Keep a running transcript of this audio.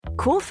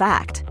Cool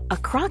fact, a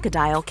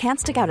crocodile can't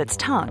stick out its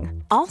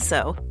tongue.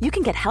 Also, you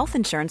can get health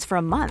insurance for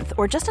a month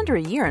or just under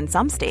a year in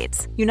some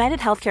states. United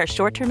Healthcare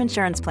short-term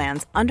insurance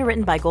plans,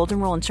 underwritten by Golden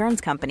Rule Insurance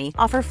Company,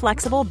 offer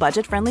flexible,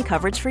 budget-friendly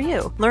coverage for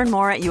you. Learn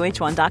more at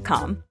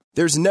uh1.com.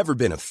 There's never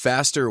been a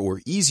faster or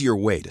easier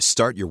way to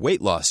start your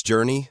weight loss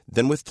journey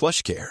than with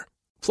PlushCare.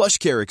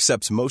 PlushCare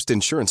accepts most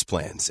insurance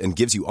plans and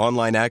gives you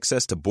online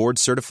access to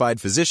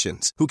board-certified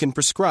physicians who can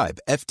prescribe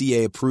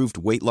FDA-approved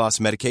weight loss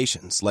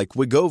medications like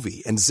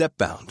Wegovy and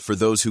Zepbound for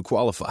those who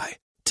qualify.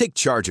 Take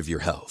charge of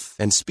your health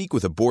and speak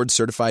with a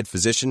board-certified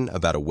physician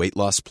about a weight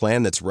loss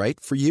plan that's right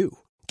for you.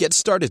 Get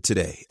started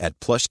today at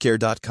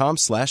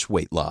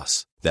plushcare.com/weight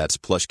loss. That's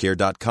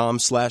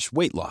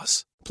plushcare.com/weight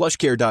loss.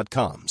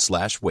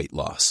 plushcare.com/weight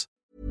loss.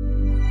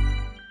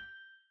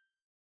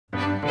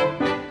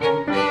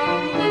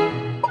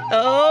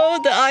 Oh,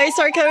 the eyes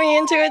are coming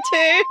into it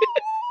too.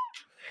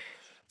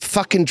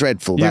 Fucking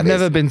dreadful. You've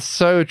never been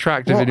so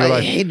attractive in your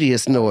life. What a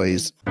hideous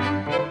noise.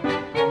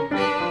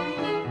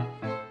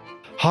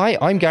 Hi,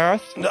 I'm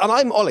Gareth. And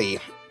I'm Ollie.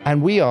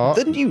 And we are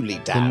the Newly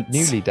Dads. The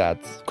Newly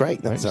Dads.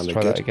 Great, that Let's sounded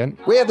try good. that again.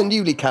 We're the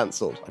newly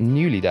cancelled.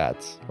 Newly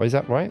Dads. Oh, is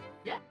that right?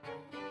 Yeah.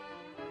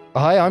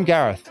 Hi, I'm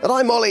Gareth. And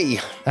I'm Ollie.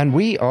 And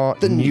we are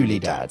the Newly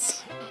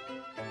Dads.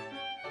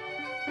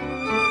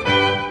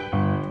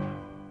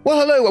 Well,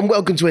 hello and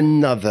welcome to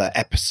another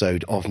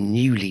episode of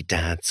Newly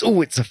Dads. Oh,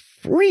 it's a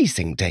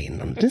freezing day in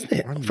London, isn't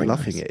it? I'm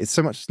loving it. It's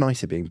so much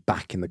nicer being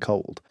back in the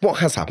cold. What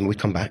has happened? We've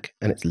come back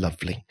and it's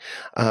lovely.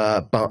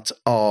 But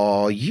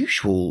our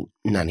usual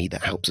nanny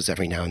that helps us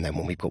every now and then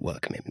when we've got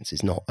work commitments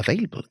is not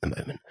available at the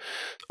moment.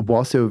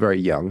 Whilst they were very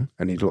young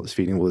and needed lots of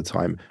feeding all the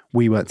time,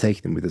 we weren't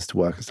taking them with us to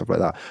work and stuff like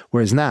that.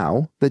 Whereas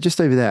now, they're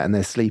just over there and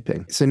they're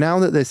sleeping. So now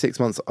that they're 6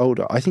 months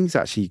older, I think it's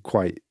actually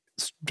quite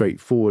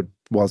straightforward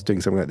whilst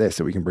doing something like this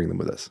that we can bring them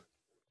with us.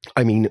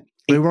 I mean,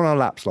 we were on our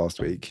laps last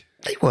week.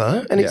 They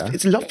were, and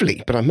it's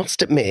lovely, but I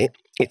must admit,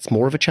 it's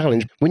more of a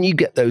challenge. When you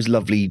get those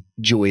lovely,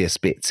 joyous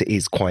bits, it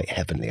is quite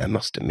heavenly, I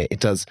must admit.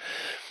 It does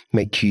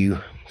make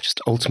you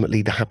just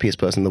ultimately the happiest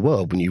person in the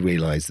world when you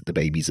realise that the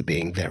babies are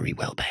being very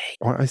well behaved.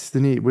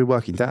 We're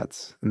working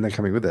dads, and they're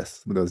coming with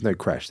us. There was no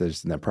crash, they're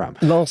just in their pram.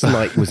 Last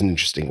night was an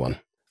interesting one.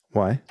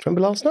 Why?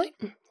 Remember last night?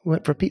 We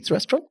went for a pizza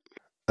restaurant.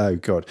 Oh,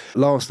 God.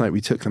 Last night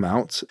we took them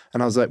out,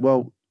 and I was like,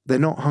 well, they're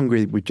not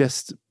hungry. We've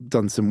just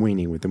done some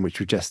weaning with them,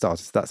 which we just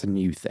started. So that's a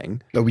new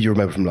thing. Oh, you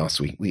remember from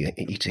last week, we were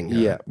eating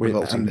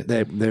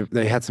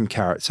they had some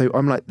carrots. So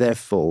I'm like, they're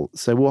full.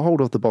 So we'll hold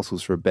off the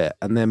bottles for a bit.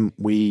 And then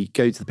we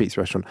go to the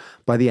pizza restaurant.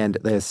 By the end,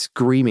 they're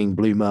screaming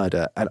blue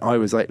murder. And I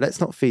was like, let's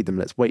not feed them.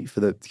 Let's wait for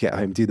them to get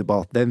home, do the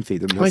bath, then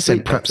feed them. I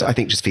said perhaps, I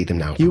think just feed them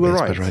now. You were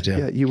right.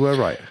 Yeah, you were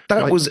right.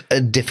 That was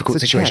a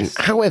difficult situation.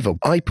 However,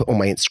 I put on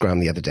my Instagram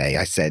the other day,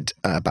 I said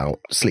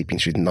about sleeping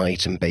through the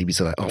night, and babies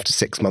are like, after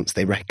 6 months,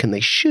 they reckon they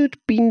should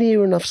be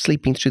near enough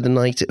sleeping through the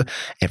night.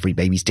 Every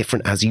baby's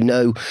different, as you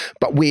know,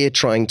 but we're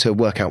trying to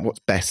work out what's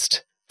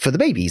best for the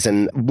babies,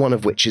 and one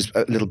of which is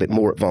a little bit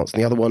more advanced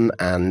than the other one,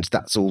 and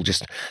that's all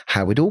just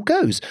how it all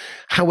goes.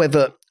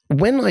 However,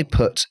 when I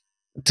put,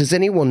 does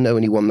anyone know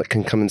anyone that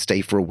can come and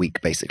stay for a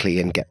week, basically,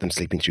 and get them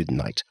sleeping through the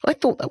night? I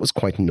thought that was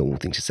quite a normal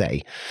thing to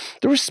say.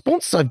 The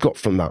responses I've got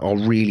from that are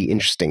really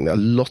interesting. A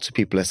lot of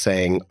people are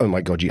saying, oh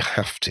my God, you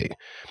have to.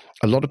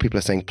 A lot of people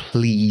are saying,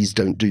 please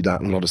don't do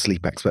that. And a lot of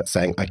sleep experts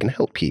saying, I can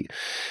help you.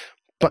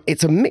 But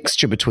it's a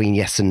mixture between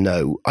yes and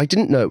no. I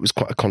didn't know it was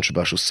quite a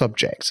controversial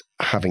subject,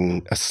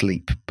 having a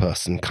sleep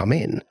person come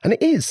in. And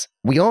it is.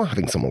 We are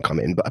having someone come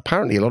in, but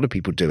apparently a lot of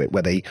people do it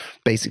where they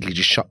basically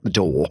just shut the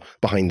door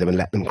behind them and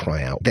let them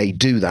cry out. They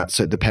do that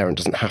so the parent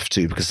doesn't have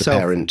to, because the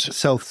parent...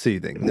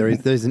 Self-soothing.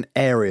 There's an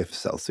area for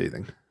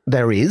self-soothing.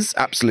 There is,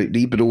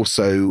 absolutely. But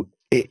also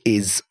it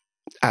is...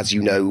 As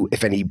you know,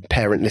 if any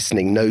parent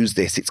listening knows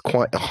this, it's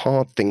quite a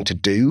hard thing to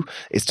do,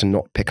 is to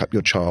not pick up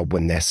your child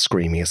when they're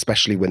screaming,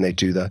 especially when they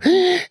do the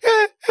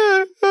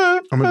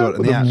oh my God,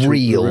 the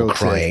real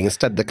crying tears.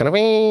 Instead the kind of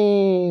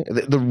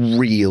the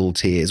real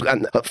tears.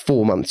 And at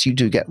 4 months, you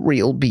do get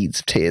real beads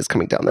of tears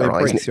coming down their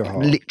eyes. Breaks your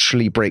heart.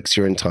 Literally breaks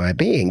your entire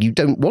being. You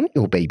don't want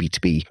your baby to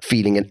be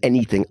feeling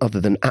anything other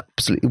than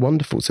absolutely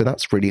wonderful. So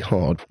that's really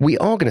hard. We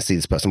are going to see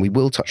this person. We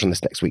will touch on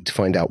this next week to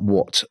find out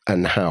what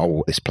and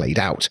how this played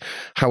out.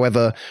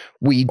 However,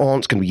 we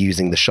aren't going to be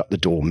using the shut the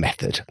door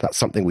method. That's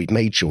something we've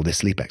made sure this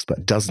sleep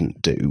expert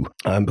doesn't do,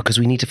 because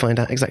we need to find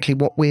out exactly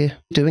what we're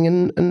doing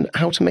and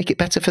how to make it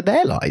better for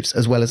their lives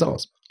as well as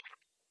ours.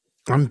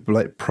 I'm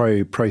like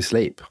pro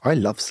sleep. I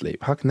love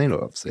sleep. How can they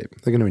not love sleep?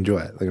 They're going to enjoy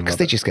it. Because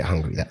they just get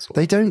hungry, that's all.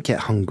 They don't get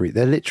hungry.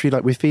 They're literally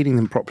like, we're feeding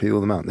them properly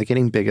all the time. They're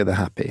getting bigger, they're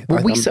happy.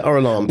 Well, we set our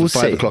alarm for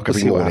 5 o'clock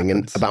every morning,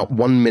 and about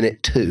 1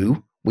 minute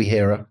to, we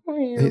hear a...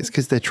 It's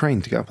because they're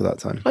trained to get up at that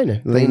time. I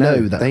know. They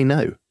know that. They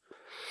know.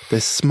 They're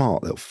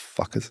smart little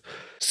fuckers.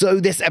 So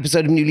this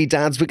episode of Newly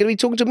Dads, we're going to be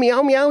talking to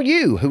Meow Meow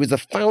You, who is the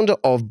founder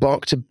of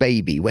Bach to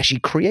Baby, where she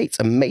creates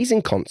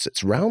amazing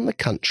concerts around the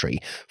country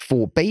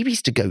for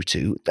babies to go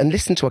to and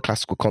listen to a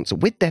classical concert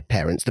with their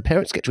parents. The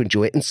parents get to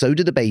enjoy it, and so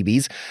do the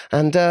babies.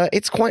 And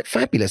it's quite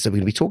fabulous. So we're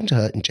going to be talking to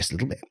her in just a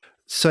little bit.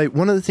 So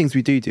one of the things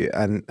we do,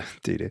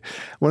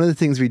 one of the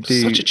things we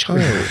do... Such a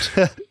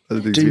child.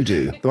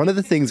 do. One of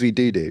the things we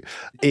do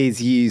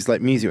is use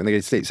like music when they go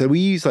to sleep. So we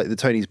use like the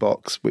Tony's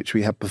box, which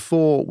we had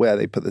before, where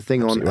they put the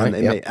thing on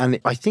and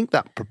I think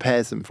that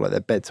prepares them for like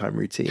their bedtime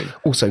routine.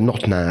 Also,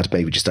 not an ad,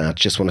 maybe just add.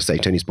 Just want to say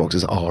Tony's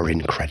boxes are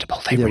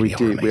incredible. They really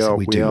are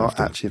amazing. We are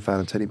actually a fan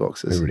of Tony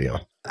boxes. They really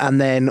are.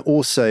 And then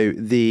also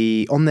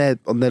on their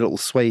little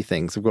sway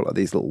things, we've got like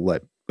these little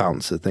like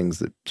bouncer things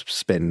that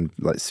spin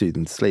like soothe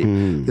them to sleep.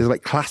 There's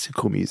like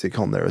classical music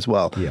on there as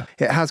well. Yeah.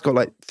 It has got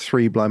like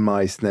 3 Blind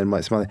Mice and then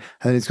like some other,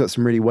 and then it's got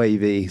some really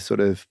wavy sort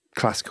of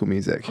classical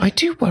music. I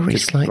do worry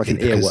slightly. Like an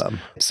earworm.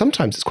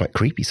 Sometimes it's quite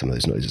creepy, some of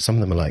those noises. Some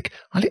of them are like,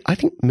 I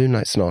think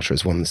Moonlight Sonata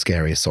is one of the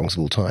scariest songs of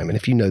all time. And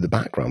if you know the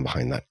background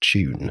behind that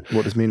tune.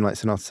 What does Moonlight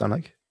Sonata sound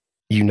like?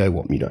 You know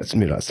what Moonlight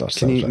Sonata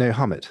sounds like. Can you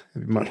hum it?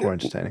 It'd be much more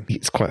entertaining.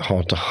 It's quite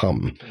hard to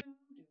hum.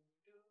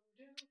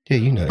 Yeah,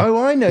 you know.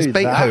 Oh, I know it's that.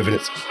 Beethoven.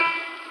 It's...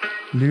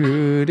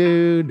 Do,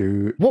 do,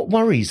 do. What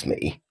worries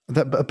me?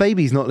 That a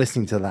baby's not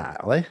listening to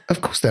that, are they? Of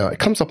course they are. It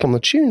comes up on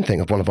the tune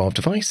thing of one of our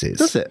devices.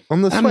 Does it?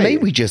 On the sway? And may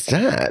we just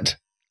add,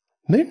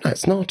 Moonlight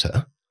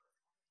Sonata,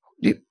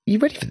 you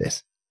ready for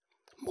this?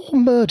 More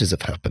murders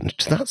have happened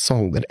to that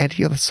song than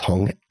any other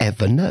song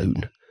ever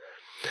known.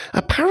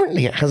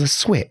 Apparently it has a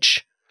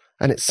switch,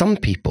 and it's some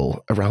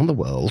people around the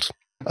world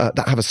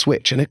that have a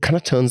switch, and it kind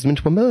of turns them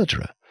into a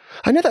murderer.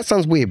 I know that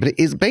sounds weird, but it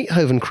is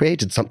Beethoven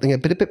created something a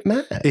bit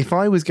mad. If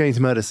I was going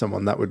to murder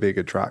someone, that would be a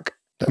good track.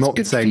 That's not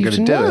good saying for you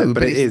going to to do know, it,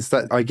 but it is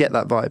that I get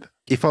that vibe.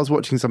 If I was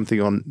watching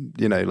something on,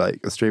 like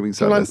a streaming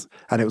service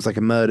and it was like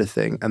a murder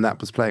thing and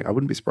that was playing, I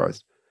wouldn't be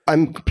surprised.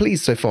 I'm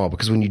pleased so far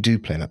because when you do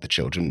play Let the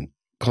Children,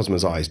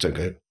 Cosmo's eyes don't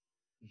go.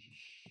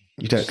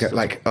 You don't get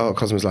like, oh,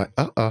 Cosmo's like,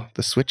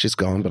 the switch is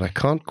gone, but I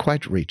can't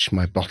quite reach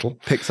my bottle.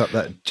 Picks up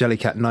that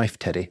Jellycat knife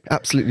teddy.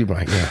 Absolutely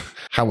right, yeah.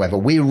 However,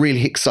 we're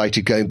really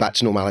excited going back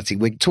to normality.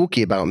 We're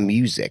talking about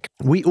music.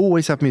 We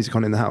always have music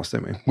on in the house,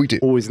 don't we? We do.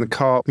 Always in the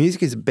car.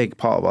 Music is a big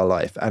part of our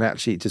life, and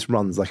actually it just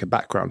runs like a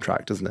background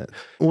track, doesn't it?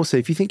 Also,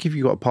 if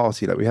you've got a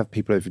party, like we have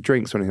people over for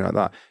drinks or anything like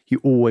that,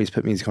 you always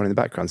put music on in the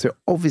background. So it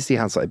obviously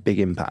has like a big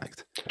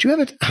impact. Do you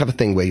ever have a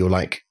thing where you're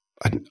like,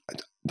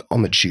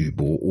 on the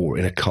tube or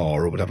in a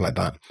car or whatever like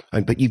that,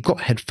 but you've got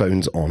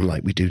headphones on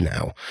like we do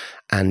now,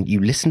 and you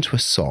listen to a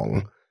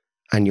song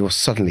and you're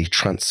suddenly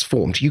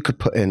transformed? You could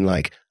put in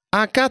like,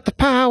 I got the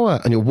power,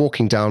 and you're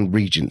walking down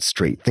Regent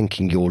Street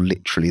thinking you're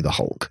literally the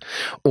Hulk.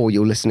 Or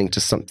you're listening to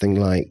something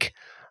like,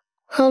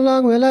 how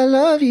long will I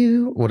love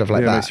you? Or whatever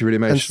like that. Makes you really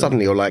emotional. And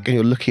suddenly you're like, and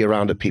you're looking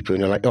around at people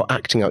and you're like, you're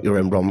acting out your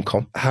own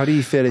rom-com. How do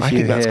you feel if I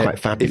think that's quite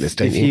fabulous,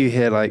 don't you? If you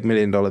hear like $1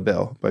 Million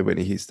Bill by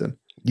Whitney Houston?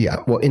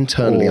 Yeah, well,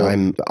 internally,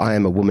 I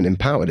am a woman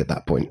empowered at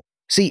that point.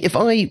 See, if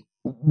I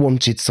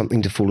wanted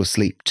something to fall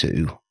asleep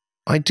to,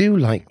 I do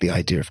like the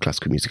idea of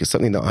classical music. It's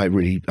something that I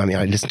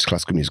listen to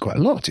classical music quite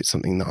a lot. It's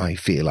something that I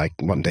feel like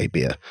one day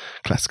be a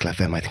classical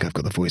FM. I think I've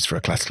got the voice for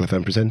a classical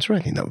FM presenter.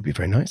 I think that would be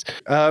very nice.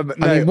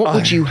 What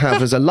would you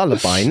have as a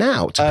lullaby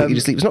now to put you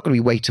to sleep? It's not going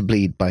to be Way to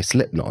Bleed by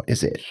Slipknot,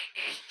 is it?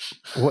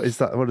 What is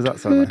that? What does that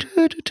sound like?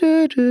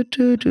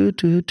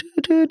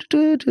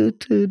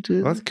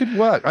 That's good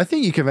work. I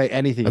think you can make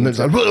anything. And then it's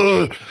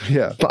like,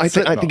 yeah. But I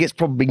think it's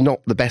probably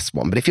not the best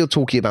one. But if you're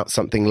talking about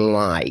something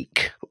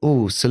like,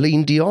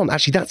 Celine Dion,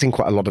 actually that's in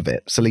quite a lot of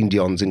it. Celine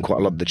Dion's in quite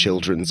a lot of the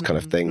children's kind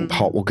of thing.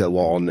 Heart Will Go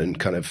On and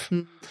kind of.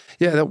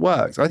 Yeah, that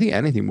works. I think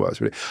anything works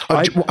really.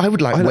 I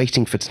would like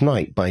Waiting for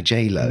Tonight by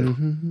J-Lo.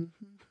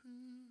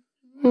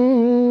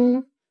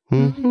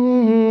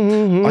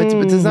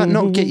 But does that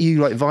not get you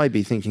like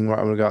vibey thinking, right,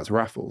 I'm going to go out to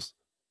Raffles?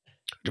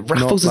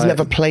 Raffles has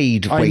never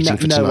played Waiting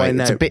for Tonight.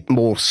 It's a bit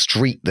more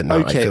street than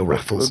that, I feel,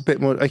 Raffles. A bit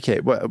more, GAY.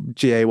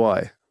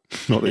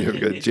 Not that you're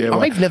good. GAY.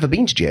 I've never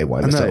been to GAY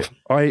myself.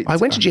 I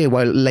went to GAY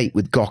late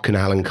with Gok and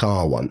Alan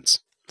Carr once.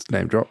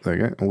 Name drop, there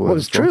you go. Well,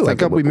 it's true. Thank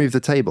God we moved the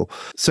table.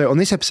 So on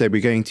this episode, we're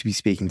going to be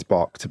speaking to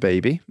Bach, to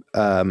baby,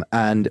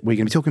 and we're going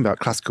to be talking about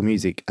classical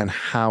music and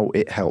how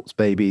it helps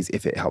babies,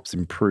 if it helps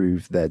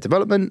improve their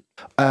development,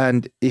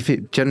 and if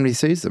it generally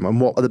soothes them, and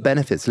what are the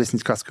benefits of listening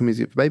to classical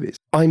music for babies.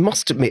 I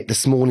must admit,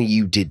 this morning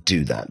you did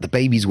do that. The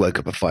babies woke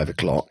up at 5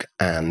 o'clock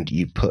and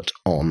you put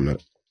on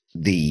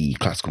the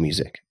classical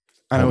music.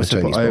 And I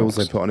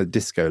also put on a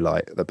disco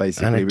light that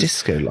basically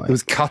it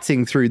was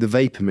cutting through the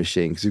vapor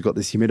machine because we've got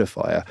this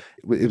humidifier.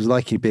 It was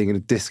like being in a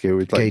disco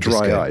with like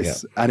dry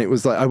ice. Yeah. And it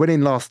was like, I went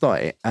in last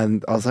night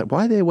and I was like,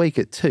 why are they awake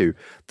at 2?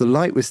 The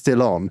light was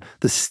still on.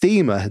 The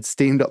steamer had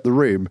steamed up the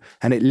room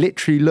and it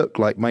literally looked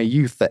like my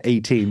youth at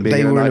 18 being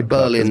They were in a nightclub.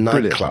 Berlin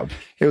nightclub.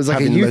 It was like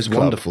having a youth the most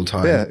club. Wonderful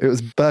time. Yeah, it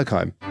was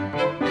Bergheim.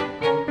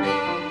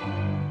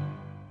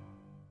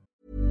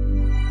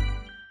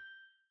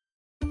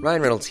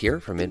 Ryan Reynolds here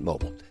from Mint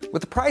Mobile.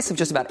 With the price of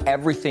just about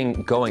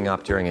everything going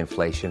up during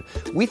inflation,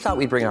 we thought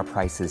we'd bring our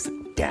prices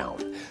down.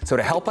 So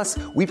to help us,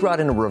 we brought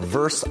in a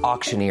reverse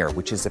auctioneer,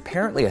 which is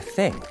apparently a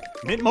thing.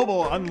 Mint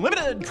Mobile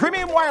Unlimited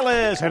Premium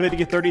Wireless. How to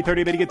get 30,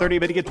 30, bit to get 30,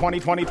 bit to get 20,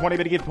 20, 20,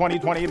 bit to get 20,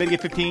 20, bit to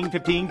get 15,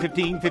 15,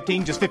 15,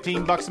 15, just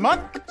 $15 a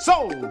month?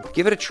 Sold!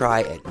 Give it a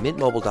try at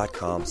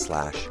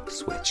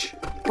mintmobile.com/switch.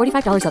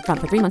 $45 up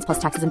front for 3 months plus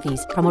taxes and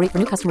fees. Promo rate for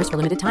new customers for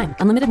limited time.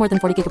 Unlimited more than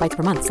 40 gigabytes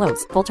per month.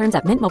 Slows full terms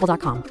at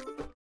mintmobile.com.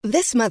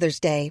 This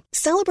Mother's Day,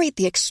 celebrate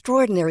the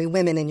extraordinary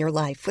women in your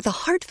life with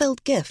a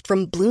heartfelt gift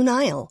from Blue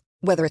Nile.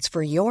 Whether it's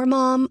for your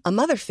mom, a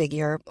mother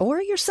figure, or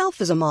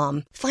yourself as a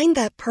mom, find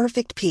that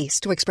perfect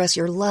piece to express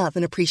your love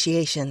and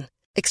appreciation.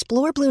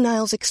 Explore Blue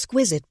Nile's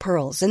exquisite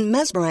pearls and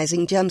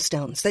mesmerizing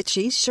gemstones that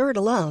she's sure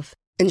to love.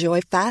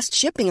 Enjoy fast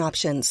shipping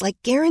options like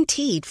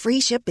guaranteed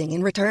free shipping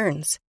and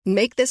returns.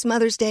 Make this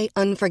Mother's Day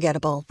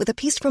unforgettable with a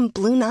piece from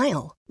Blue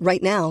Nile.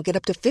 Right now, get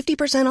up to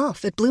 50%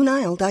 off at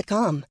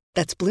BlueNile.com.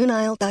 That's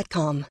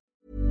BlueNile.com.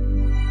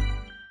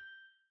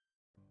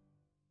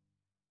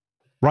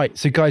 Right,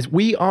 so guys,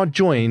 we are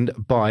joined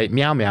by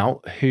Meow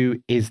Meow, who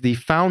is the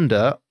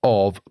founder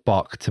of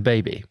Bach to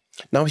Baby.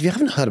 Now, if you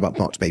haven't heard about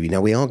Bach to Baby,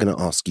 now we are going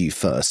to ask you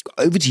first.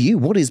 Over to you.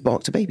 What is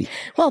Bach to Baby?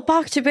 Well,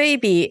 Bach to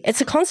Baby,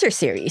 it's a concert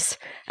series.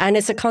 And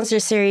it's a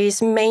concert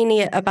series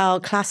mainly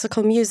about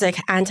classical music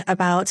and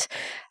about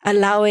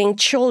allowing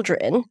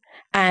children,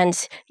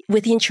 and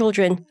within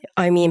children,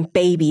 I mean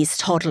babies,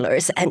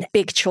 toddlers, and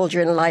big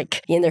children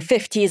like in their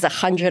 50s,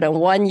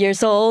 101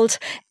 years old,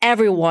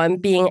 everyone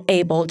being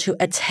able to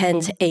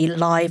attend a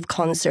live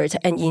concert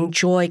and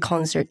enjoy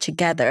concert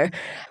together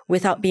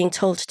without being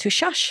told to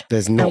shush.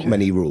 There's not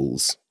many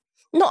rules.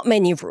 Not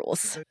many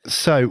rules.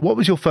 So what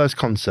was your first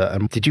concert?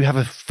 And did you have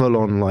a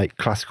full-on like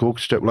classical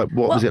orchestra? Like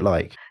what was it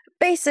like?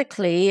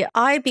 Basically,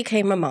 I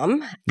became a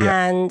mum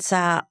and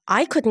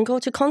I couldn't go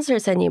to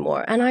concerts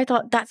anymore. And I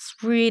thought that's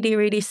really,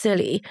 really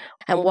silly.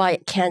 And why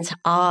can't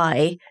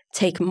I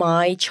take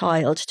my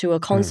child to a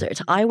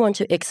concert? I want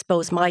to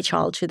expose my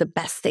child to the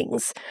best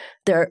things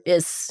there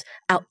is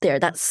out there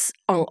that's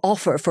on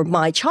offer for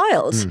my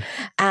child.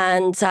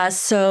 And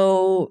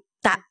so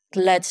that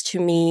led to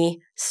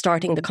me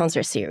starting the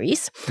concert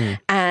series.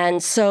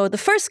 And so the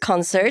first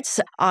concert,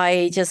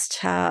 I just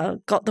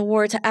got the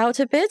word out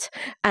a bit.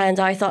 And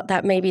I thought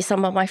that maybe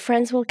some of my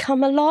friends will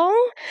come along.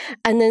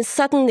 And then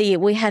suddenly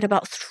we had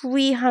about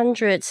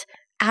 300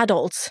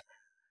 adults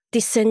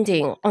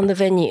descending on the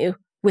venue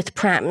with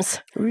prams.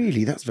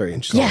 Really? That's very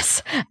interesting.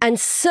 Yes. And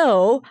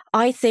so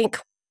I think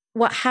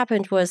what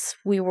happened was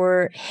we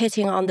were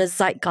hitting on the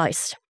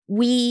zeitgeist.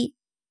 We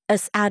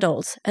as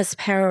adults, as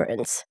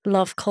parents,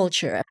 love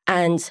culture,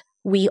 and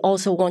we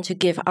also want to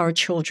give our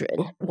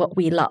children what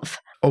we love.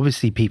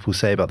 Obviously, people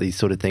say about these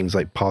sort of things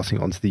like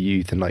passing on to the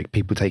youth and like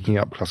people taking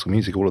up classical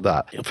music, all of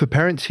that. For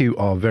parents who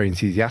are very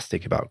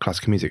enthusiastic about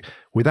classical music,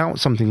 without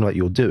something like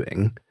you're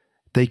doing,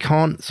 they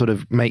can't sort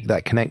of make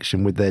that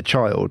connection with their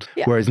child.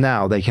 Yeah. Whereas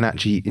now they can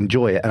actually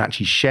enjoy it and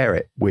actually share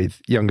it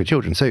with younger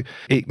children. So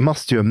it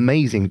must do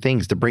amazing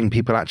things to bring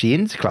people actually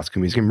into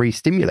classical music and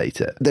re-stimulate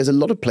it. There's a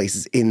lot of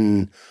places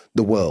in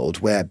the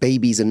world where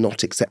babies are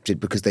not accepted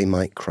because they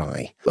might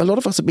cry. A lot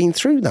of us have been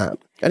through that.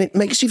 And it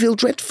makes you feel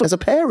dreadful as a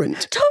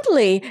parent.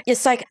 Totally.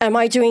 It's like, am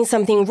I doing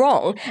something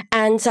wrong?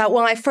 And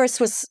when I first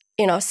was,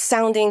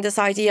 sounding this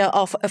idea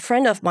of a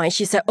friend of mine,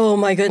 she said, oh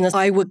my goodness,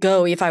 I would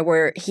go if I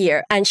were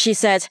here. And she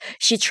said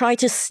she tried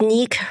to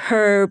sneak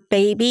her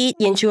baby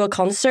into a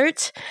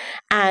concert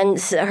and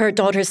her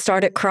daughter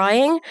started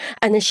crying.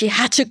 And then she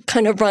had to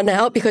kind of run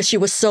out because she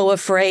was so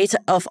afraid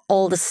of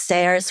all the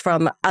stares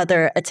from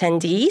other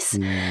attendees.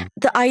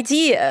 The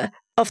idea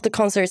of the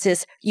concerts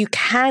is you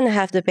can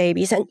have the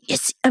babies, and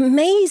it's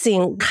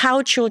amazing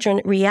how children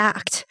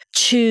react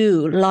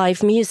to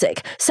live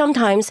music.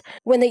 Sometimes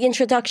when the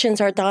introductions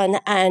are done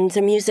and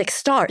the music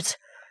starts,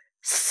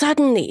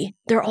 suddenly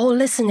they're all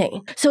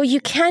listening. So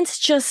you can't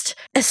just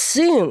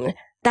assume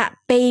that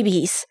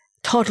babies,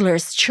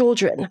 toddlers,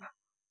 children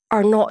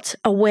are not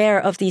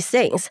aware of these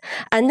things.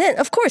 And then,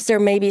 of course, there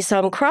may be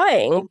some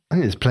crying. I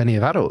think there's plenty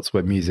of adults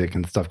where music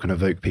and stuff can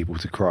evoke people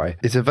to cry.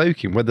 It's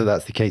evoking, whether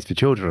that's the case for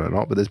children or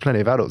not, but there's plenty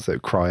of adults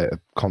that cry at a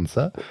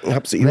concert.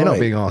 Absolutely. They're not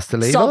being asked to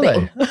leave,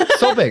 sobbing. Are they?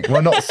 Sobbing.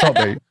 Well, not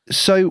sobbing.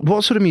 So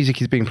what sort of music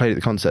is being played at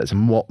the concerts,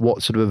 and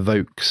what sort of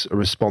evokes a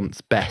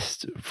response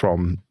best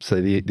from,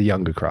 say, the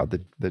younger crowd,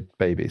 the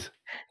babies?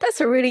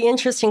 That's a really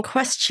interesting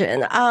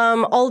question.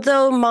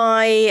 Although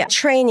my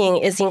training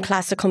is in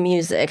classical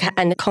music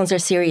and the concert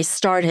series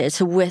started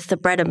with the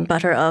bread and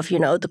butter of,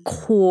 the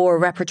core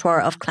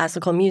repertoire of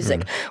classical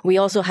music, we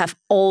also have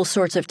all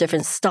sorts of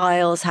different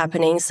styles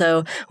happening.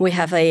 So we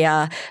have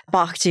a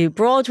Bach to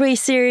Broadway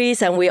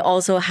series, and we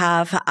also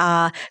have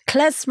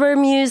klezmer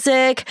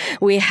music.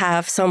 We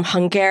have some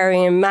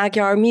Hungarian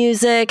Magyar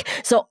music.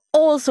 So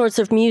all sorts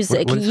of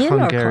music What is in our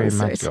Hungarian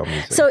concerts. madrigal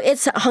music? So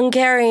it's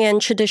Hungarian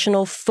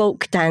traditional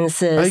folk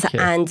dances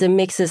and the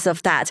mixes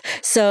of that.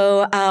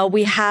 So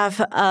we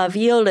have a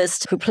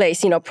violist who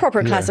plays,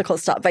 proper classical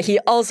stuff, but he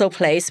also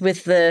plays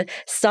with the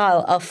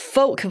style of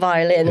folk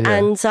violin.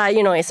 And,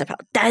 it's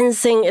about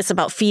dancing, it's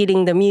about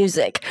feeling the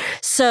music.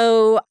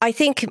 So I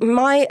think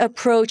my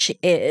approach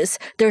is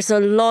there's a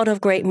lot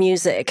of great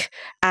music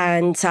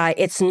and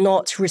it's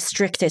not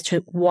restricted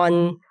to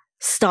one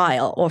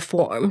style or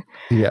form.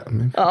 Yeah.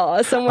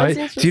 Oh,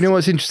 someone's do you know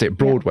what's interesting?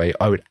 Broadway,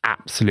 I would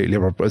absolutely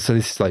love. So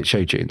this is like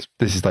show tunes.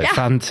 This is like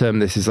Phantom.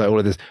 This is like all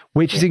of this,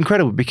 which is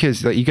incredible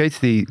because like you go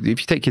to if you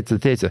take kids to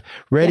the theatre,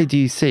 rarely do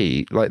you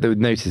see, like they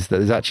would notice that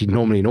there's actually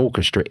normally an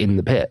orchestra in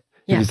the pit.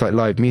 It's like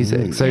live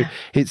music. So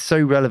it's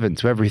so relevant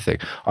to everything.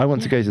 I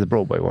want to go to the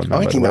Broadway one.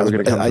 I think we're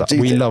going to come to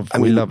that.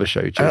 We love a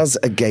show tune. As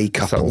a gay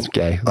couple,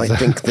 I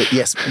think that,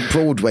 yes,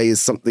 Broadway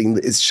is something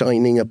that is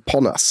shining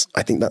upon us.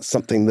 I think that's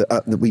something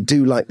that we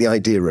do like the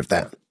idea of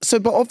that. So,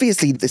 but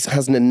obviously this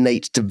has an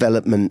innate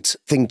development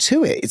thing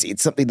to it.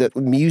 It's something that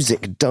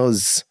music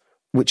does,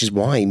 which is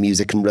why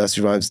music and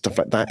nursery rhymes, stuff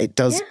like that, it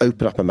does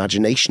open up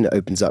imagination. It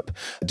opens up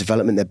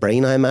development in their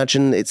brain, I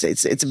imagine. It's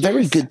a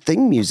very good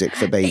thing, music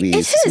for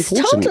babies. It is,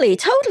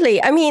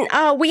 totally. I mean,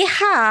 we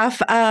have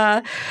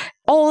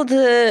all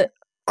the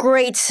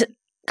great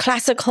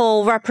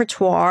classical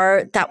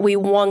repertoire that we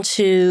want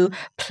to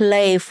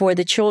play for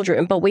the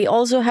children, but we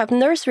also have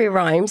nursery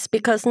rhymes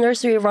because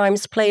nursery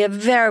rhymes play a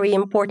very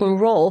important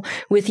role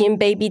within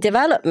baby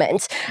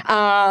development.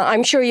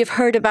 I'm sure you've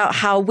heard about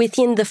how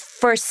within the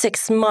first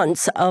 6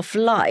 months of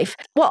life,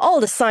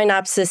 all the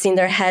synapses in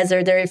their heads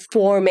they're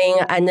forming,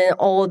 and then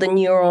all the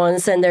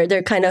neurons, and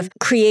they're kind of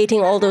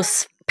creating all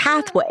those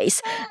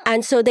pathways.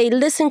 And so they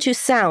listen to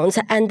sounds,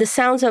 and the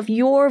sounds of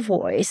your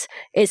voice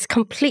is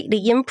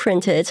completely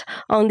imprinted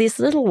on these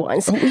little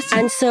ones.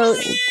 And so...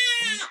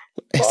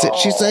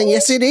 She's saying,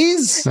 yes, it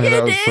is. It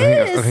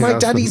is. My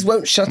daddies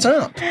won't shut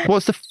up.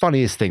 What's the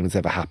funniest thing that's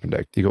ever happened?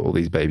 You got all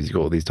these babies, you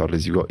got all these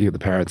toddlers, you got the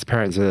parents. The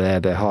parents are there,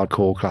 they're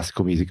hardcore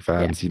classical music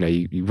fans.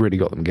 You really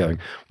got them going.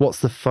 What's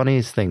the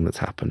funniest thing that's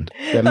happened?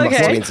 There must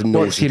have been some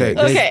naughty things.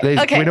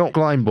 We're not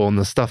Glyndebourne,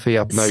 the stuffy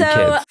up no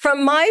kids.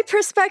 From my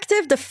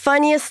perspective, the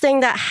funniest thing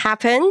that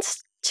happened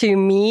to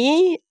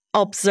me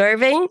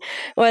observing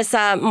was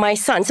my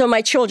son. So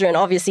my children,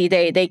 obviously,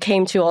 they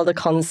came to all the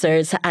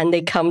concerts and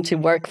they come to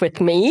work with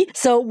me.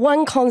 So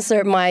one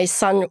concert my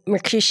son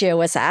Mercutio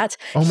was at.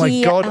 Oh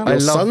my God, I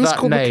love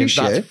that name.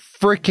 That's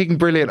freaking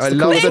brilliant. I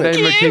love the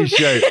name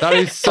Mercutio. That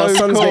is so cool. Our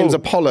son's name's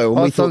Apollo,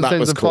 and we thought that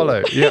was cool.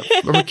 Apollo. Yeah,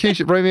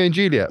 Mercutio, Romeo and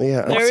Juliet.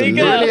 Yeah, there we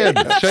go.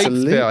 Brilliant.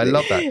 Shakespeare, I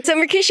love that. So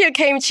Mercutio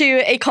came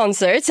to a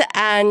concert,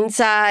 and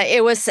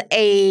it was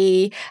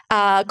a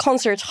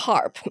concert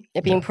harp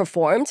being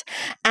performed,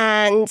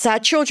 and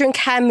children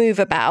can move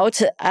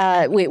about.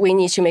 We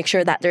need to make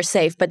sure that they're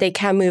safe, but they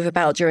can move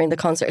about during the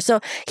concert.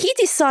 So he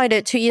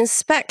decided to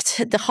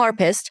inspect the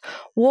harpist,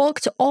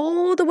 walked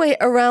all the way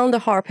around the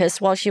harpist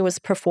while she was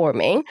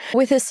performing,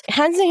 with his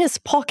hands in his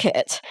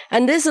pocket.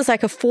 And this is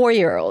like a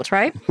 4-year-old,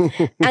 right?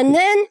 And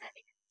then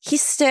he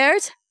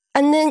stared,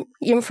 and then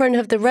in front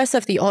of the rest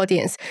of the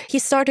audience, he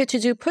started to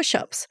do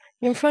push-ups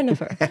in front of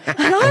her.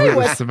 And I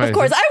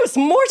was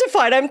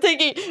mortified. I'm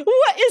thinking,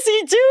 what is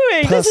he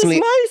doing? Personally,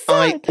 this is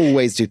my son. I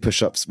always do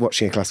push-ups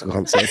watching a classical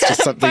concert. It's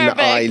just something that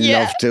I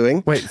love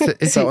doing. Wait,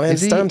 so I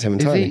understand him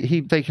entirely. Is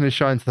he taking a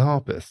shine to the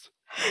harpist?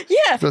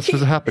 Yeah. That's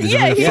supposed to happen.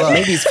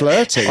 Maybe he's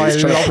flirting. He's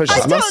trying to push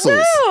his muscles.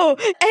 I don't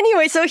know.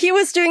 Anyway, so he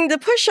was doing the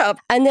push-up.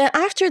 And then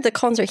after the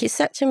concert, he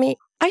said to me,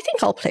 I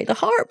think I'll play the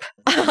harp.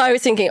 I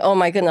was thinking, oh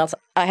my goodness,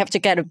 I have to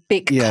get a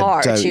big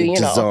car to,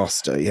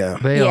 disaster,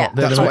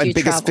 That's my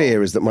biggest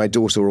fear is that my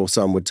daughter or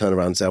son would turn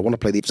around and say, I want to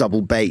play the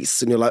double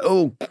bass. And you're like,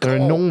 oh, God. They're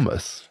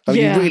enormous. I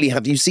mean, you really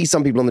have. You see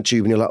some people on the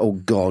tube and you're like, oh,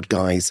 God,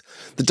 guys,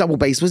 the double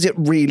bass, was it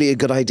really a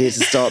good idea to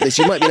start this?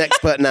 You might be an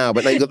expert now,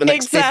 but now you've got the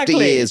next 50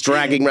 years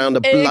dragging around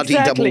a bloody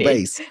double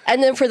bass.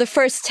 And then for the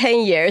first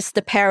 10 years,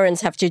 the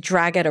parents have to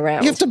drag it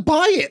around. You have to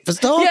buy it for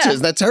starters. Yeah.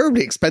 They're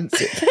terribly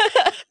expensive.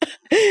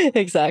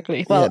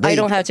 Exactly. Well, I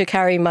don't have to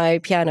carry my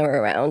piano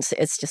around.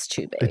 It's just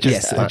too big. It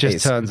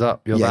just turns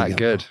up. You're that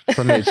good.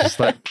 Suddenly it's just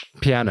like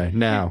piano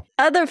now.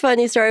 Other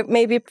funny story,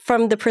 maybe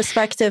from the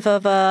perspective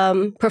of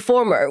a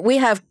performer. We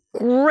have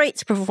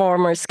great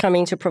performers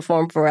coming to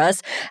perform for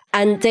us,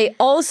 and they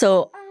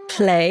also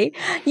play.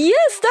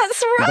 Yes,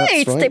 that's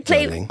right. They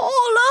play all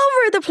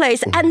over the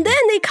place, and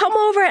then they come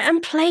over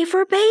and play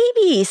for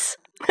babies.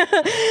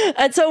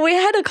 And so we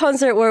had a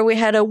concert where we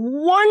had a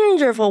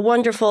wonderful,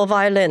 wonderful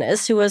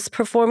violinist who was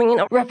performing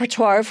a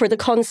repertoire for the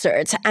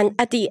concert. And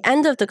at the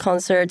end of the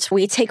concert,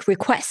 we take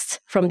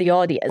requests from the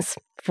audience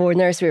for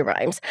nursery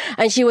rhymes.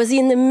 And she was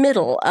in the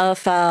middle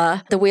of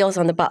the wheels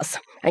on the bus.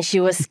 And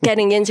she was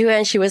getting into it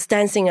and she was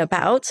dancing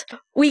about.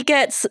 We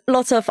get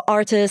lots of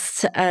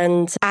artists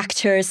and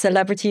actors,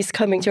 celebrities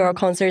coming to our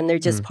concert, and they're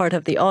just part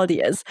of the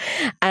audience.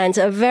 And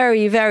a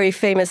very, very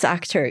famous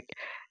actor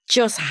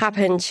just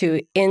happened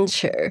to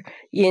enter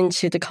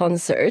into the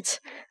concert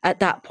at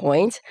that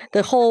point.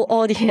 The whole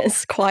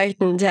audience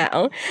quietened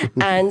down,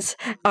 and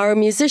our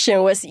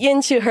musician was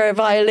into her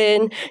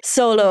violin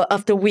solo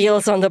of The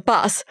Wheels on the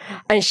Bus,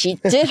 and she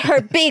did her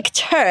big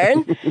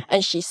turn,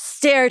 and she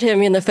stared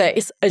him in the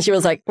face, and she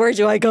was like, where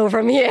do I go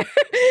from here?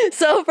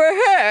 So for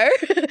her,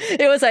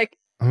 it was like,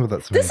 Oh,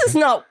 that's this is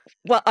not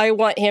what I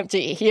want him to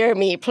hear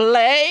me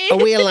play. Are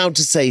we allowed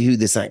to say who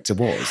this actor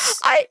was?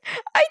 I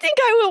think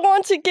I would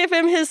want to give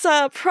him his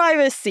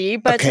privacy,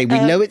 but okay, we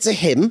know it's a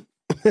him.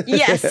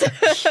 Yes.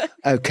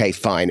 Okay,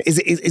 fine. Is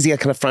he a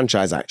kind of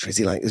franchise actor? Is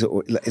he like?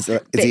 Is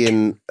he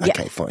in?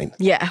 Okay, fine.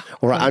 Yeah.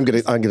 All right. I'm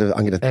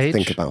gonna Age?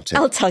 think about it.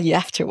 I'll tell you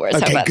afterwards.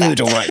 Okay, how about good.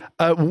 that?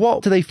 All right.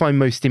 What do they find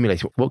most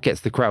stimulating? What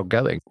gets the crowd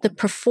going? The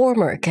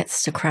performer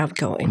gets the crowd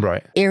going,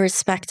 Right.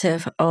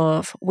 irrespective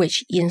of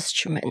which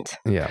instrument.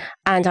 Yeah.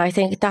 And I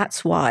think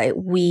that's why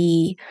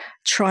we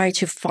try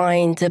to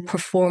find the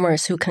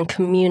performers who can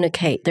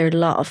communicate their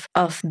love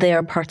of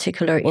their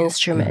particular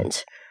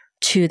instrument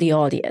to the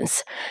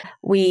audience.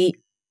 We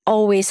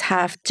always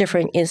have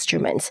different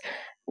instruments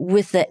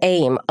with the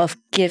aim of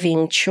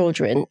giving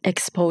children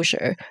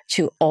exposure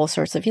to all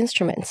sorts of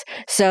instruments.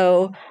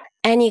 So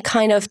any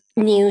kind of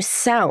new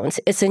sound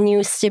is a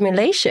new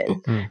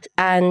stimulation.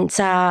 And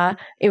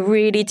it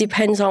really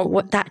depends on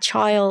what that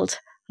child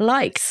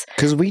likes.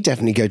 Because we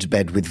definitely go to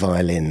bed with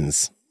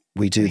violins.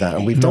 We do that,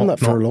 and we've done that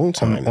for a long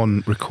time.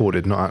 On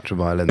recorded, not actual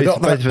violin.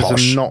 Not that Both of us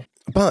posh. are not.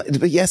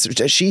 But yes,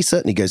 she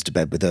certainly goes to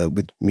bed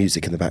with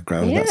music in the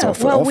background. Yeah, That's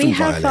often, well, often we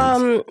have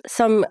violins.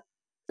 some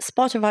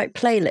Spotify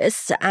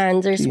playlists,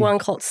 and there's one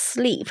called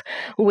Sleep,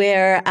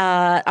 where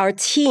our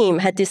team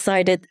had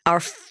decided our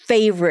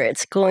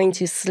favorite going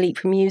to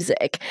sleep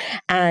music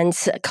and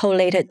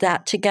collated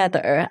that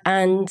together.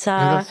 And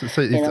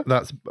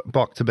that's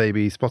Bach to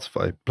Baby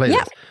Spotify playlist.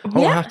 Yeah,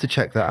 Oh, yeah. I have to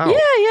check that out.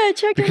 yeah,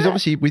 check it Because out.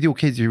 obviously, with your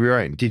kids of your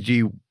own, did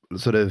you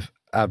sort of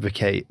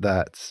advocate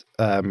that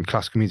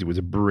classical music was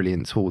a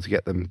brilliant tool to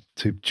get them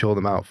to chill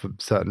them out for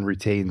certain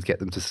routines, get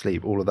them to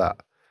sleep, all of that?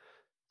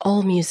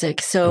 All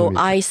music. So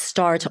I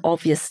start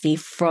obviously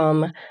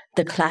from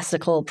the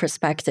classical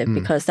perspective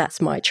because that's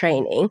my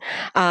training.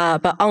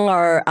 But on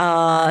our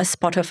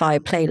Spotify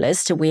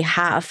playlist, we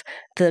have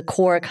the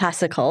core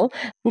classical.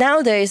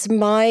 Nowadays,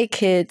 my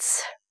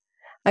kids,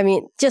 I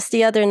mean, just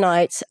the other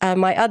night,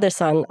 my other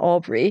son,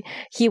 Aubrey,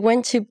 he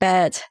went to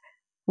bed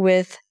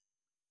with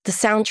the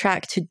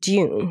soundtrack to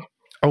Dune.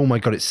 Oh my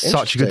God, it's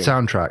such a good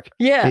soundtrack.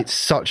 Yeah. It's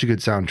such a good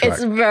soundtrack.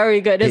 It's very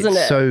good, isn't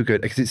It's it? so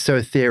good because it's so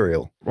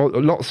ethereal. Well,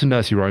 lots of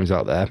nursery rhymes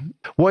out there.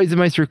 What is the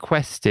most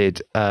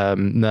requested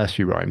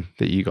nursery rhyme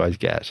that you guys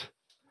get?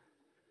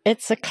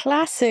 It's a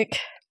classic,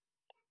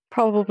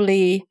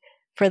 probably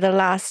for the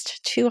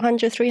last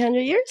 200, 300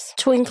 years.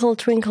 Twinkle,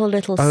 twinkle,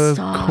 little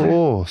star. Of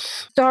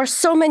course. There are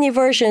so many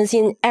versions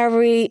in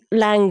every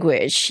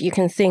language you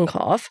can think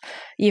of,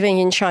 even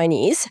in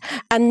Chinese.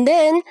 And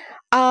then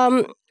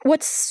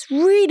what's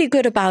really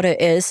good about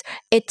it is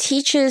it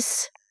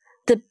teaches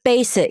the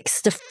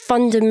basics, the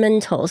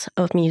fundamentals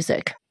of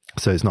music.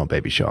 So it's not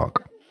Baby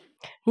Shark.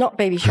 Not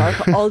Baby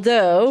Shark,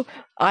 although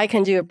I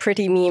can do a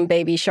pretty mean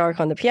Baby Shark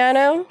on the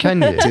piano.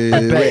 Can you?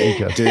 I bet you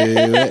can. Do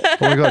it.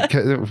 Oh my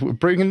God,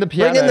 bring in the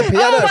piano. Bring in the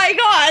piano. Oh my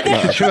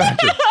God! Could you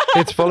imagine?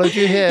 It's followed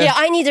you here. Yeah,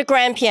 I need a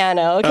grand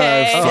piano,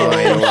 okay?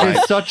 Fine.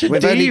 She's such a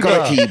We've diva. only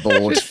got a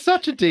keyboard. She's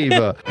such a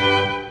diva.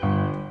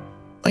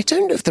 I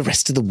don't know if the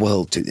rest of the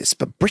world do this,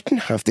 but Britain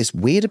have this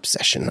weird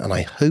obsession, and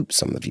I hope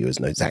some of viewers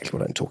know exactly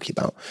what I'm talking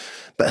about.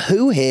 But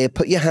who here,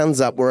 put your hands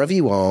up wherever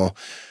you are,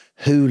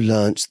 who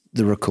learnt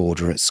the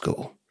recorder at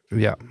school?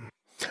 Yeah.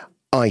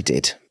 I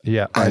did.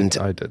 Yeah, And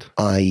I did.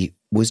 I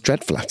was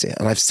dreadful at it.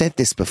 And I've said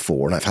this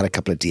before, and I've had a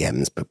couple of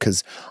DMs,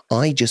 because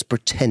I just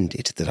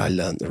pretended that I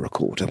learnt the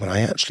recorder when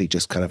I actually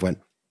just kind of went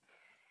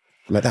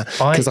like that.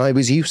 Because I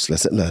was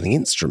useless at learning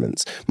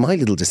instruments. My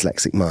little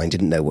dyslexic mind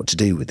didn't know what to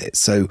do with it.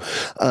 So,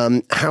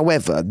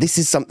 however, this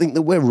is something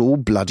that we're all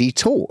bloody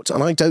taught,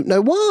 and I don't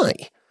know why.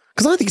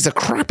 Because I think it's a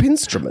crap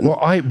instrument.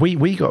 Well,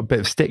 we got a bit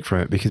of stick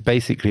from it because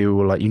basically we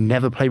were like, you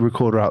never play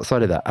recorder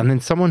outside of that. And then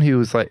someone who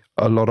was like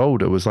a lot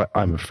older was like,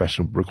 I'm a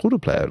professional recorder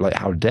player. Like,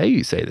 how dare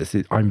you say this?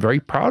 I'm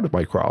very proud of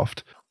my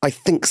craft. I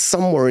think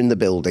somewhere in the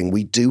building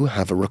we do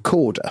have a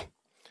recorder.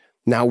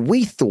 Now,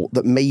 we thought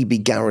that maybe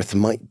Gareth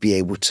might be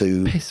able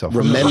to remember something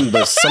from when he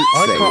was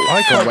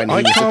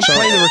a child.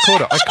 Play the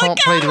recorder. I can't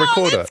play the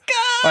recorder.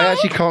 I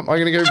actually can't. I'm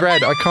going to go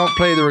red. I can't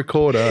play the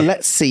recorder.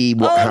 Let's see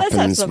what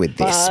happens with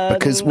this,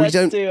 because we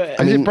don't. Do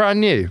I mean, is it brand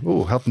new?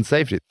 Oh, health and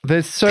safety.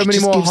 There's so many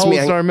just more gives holes me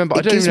than I remember.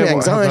 It gives me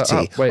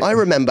anxiety. Wait. I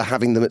remember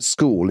having them at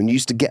school and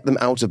used to get them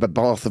out of a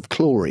bath of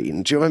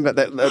chlorine. Do you remember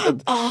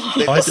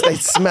that? They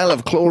smell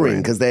of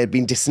chlorine because they had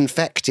been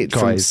disinfected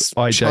from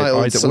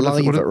child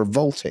saliva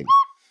revolting.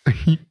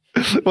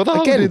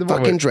 Well, again,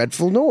 fucking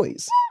dreadful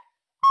noise.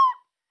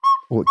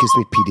 Oh, it gives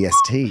me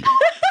PTSD.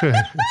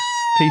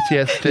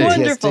 PTSD.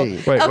 Wonderful.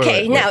 Wait,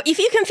 okay, now, if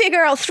you can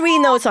figure out 3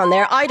 notes on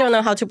there, I don't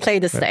know how to play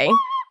this thing,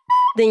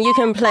 then you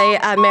can play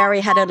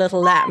Mary Had a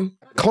Little Lamb.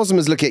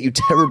 Cosmo's looking at you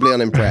terribly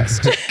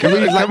unimpressed. Can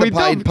we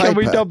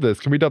dub this?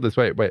 Can we dub this?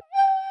 Wait.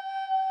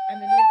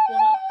 And then lift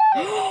one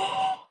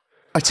up.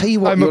 I tell you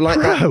what, I'm you're a like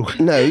pro. that.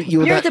 No,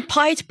 You're the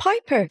Pied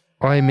Piper.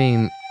 I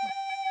mean,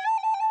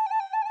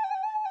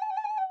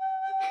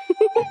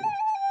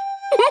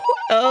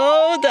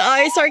 Oh, the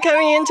eyes are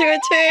coming into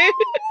it too.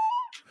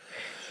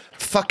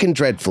 fucking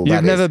dreadful.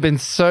 You've never been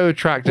so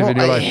attractive in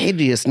your life.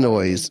 Hideous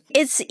noise.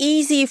 It's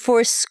easy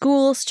for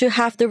schools to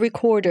have the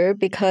recorder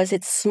because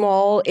it's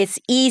small. It's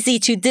easy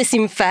to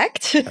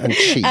disinfect. And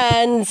cheap.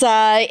 And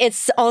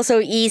it's also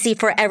easy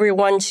for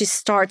everyone to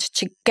start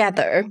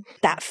together.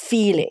 That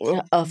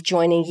feeling of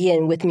joining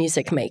in with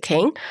music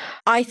making.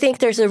 I think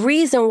there's a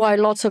reason why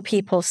lots of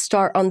people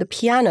start on the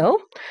piano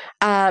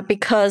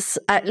because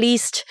at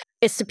least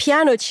it's the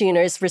piano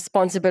tuner's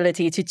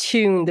responsibility to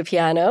tune the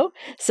piano.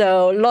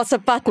 So lots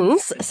of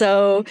buttons.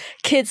 So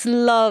kids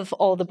love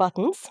all the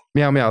buttons.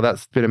 Meow Meow,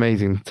 that's been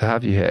amazing to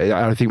have you here.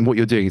 I think what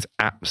you're doing is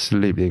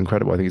absolutely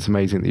incredible. I think it's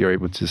amazing that you're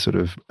able to sort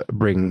of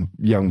bring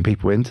young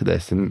people into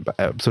this and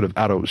sort of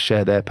adults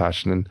share their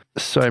passion. And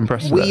so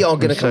impressive. We are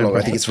going to come along.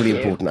 I think it's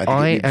really important.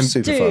 I think it's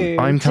super fun.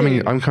 I'm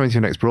coming to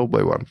your next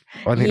Broadway one.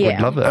 I think we'd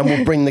love it. And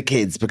we'll bring the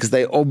kids because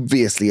they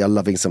obviously are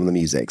loving some of the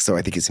music. So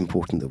I think it's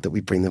important that we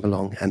bring them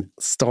along and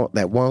start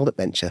their wild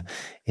adventure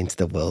into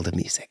the world of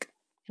music.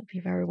 You'll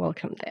be very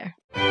welcome there.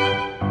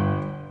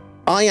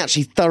 I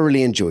actually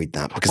thoroughly enjoyed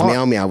that because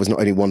Meow Meow was not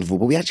only wonderful,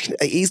 but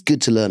it is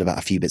good to learn about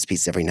a few bits and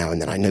pieces every now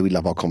and then. I know we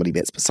love our comedy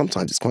bits, but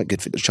sometimes it's quite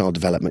good for the child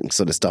development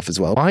sort of stuff as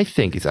well. I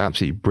think it's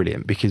absolutely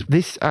brilliant because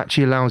this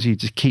actually allows you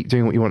to keep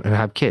doing what you want and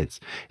have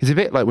kids. It's a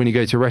bit like when you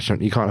go to a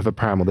restaurant, you can't have a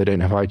pram or they don't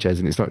have high chairs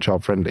and it's not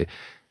child friendly.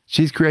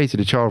 She's created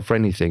a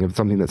child-friendly thing of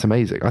something that's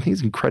amazing. I think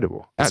it's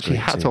incredible. Actually,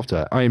 hats off to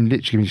her. I am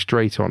literally going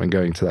straight on and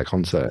going to that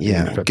concert.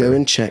 Yeah, go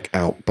and check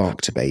out Bach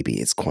to Baby.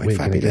 It's quite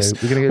fabulous.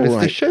 We're going to go listen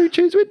to Show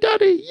Tunes with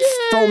Daddy. Yay!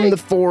 From the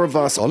four of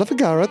us, Oliver,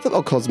 Gareth,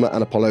 Cosmo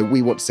and Apollo,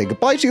 we want to say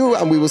goodbye to you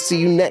and we will see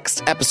you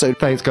next episode.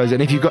 Thanks, guys.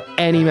 And if you've got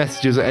any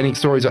messages or any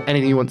stories or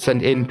anything you want to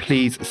send in,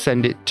 please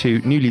send it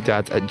to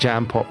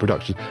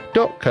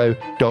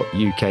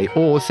newlydads@jampopproductions.co.uk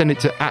or send it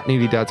to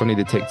 @newlydads on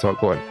either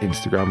TikTok or on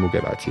Instagram. We'll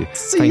get back to you.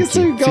 See you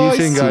soon, guys. See you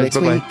soon, guys. Next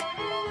Bye-bye. week.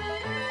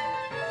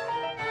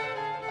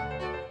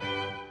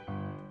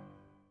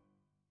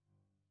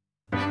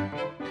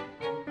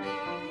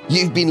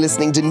 You've been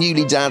listening to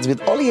Newly Dads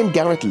with Ollie and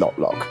Gareth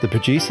Lotlock. The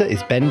producer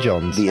is Ben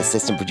Johns. The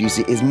assistant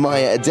producer is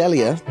Maya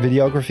Adelia.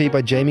 Videography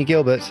by Jamie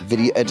Gilbert.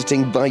 Video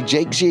editing by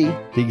Jake G.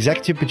 The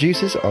executive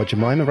producers are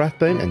Jemima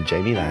Rathbone and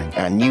Jamie Lang.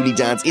 And Newly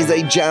Dads is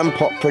a Jam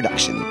Pop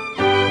production.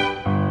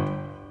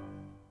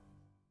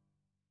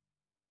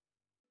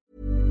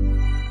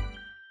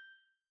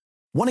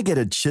 Want to get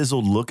a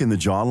chiseled look in the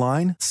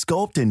jawline?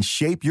 Sculpt and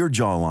shape your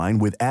jawline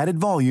with added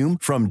volume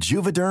from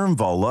Juvederm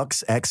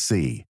Volux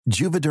XC.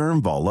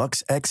 Juvederm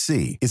Volux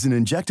XC is an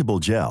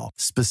injectable gel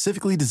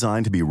specifically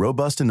designed to be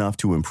robust enough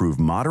to improve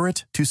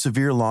moderate to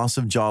severe loss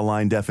of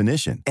jawline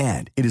definition.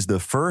 And it is the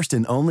first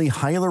and only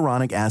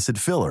hyaluronic acid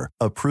filler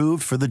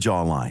approved for the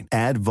jawline.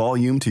 Add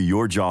volume to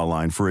your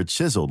jawline for a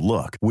chiseled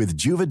look with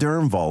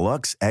Juvederm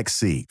Volux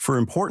XC. For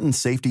important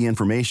safety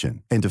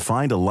information and to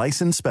find a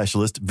licensed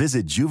specialist,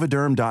 visit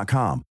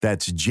juvederm.com.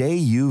 That's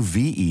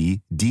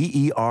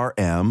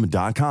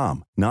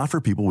JUVEDERM.com. Not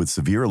for people with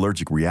severe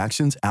allergic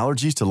reactions,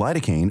 allergies to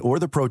lidocaine, or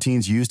the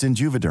proteins used in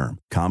Juvederm.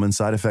 Common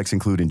side effects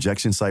include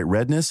injection site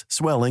redness,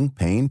 swelling,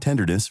 pain,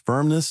 tenderness,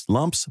 firmness,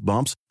 lumps,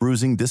 bumps,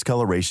 bruising,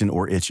 discoloration,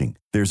 or itching.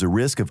 There's a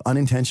risk of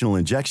unintentional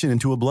injection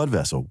into a blood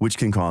vessel, which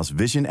can cause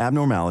vision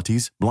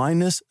abnormalities,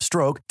 blindness,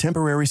 stroke,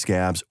 temporary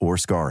scabs, or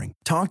scarring.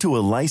 Talk to a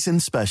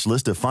licensed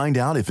specialist to find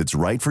out if it's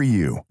right for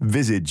you.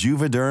 Visit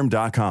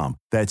Juvederm.com.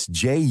 That's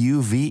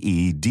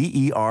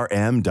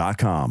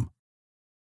JUVEDERM.com.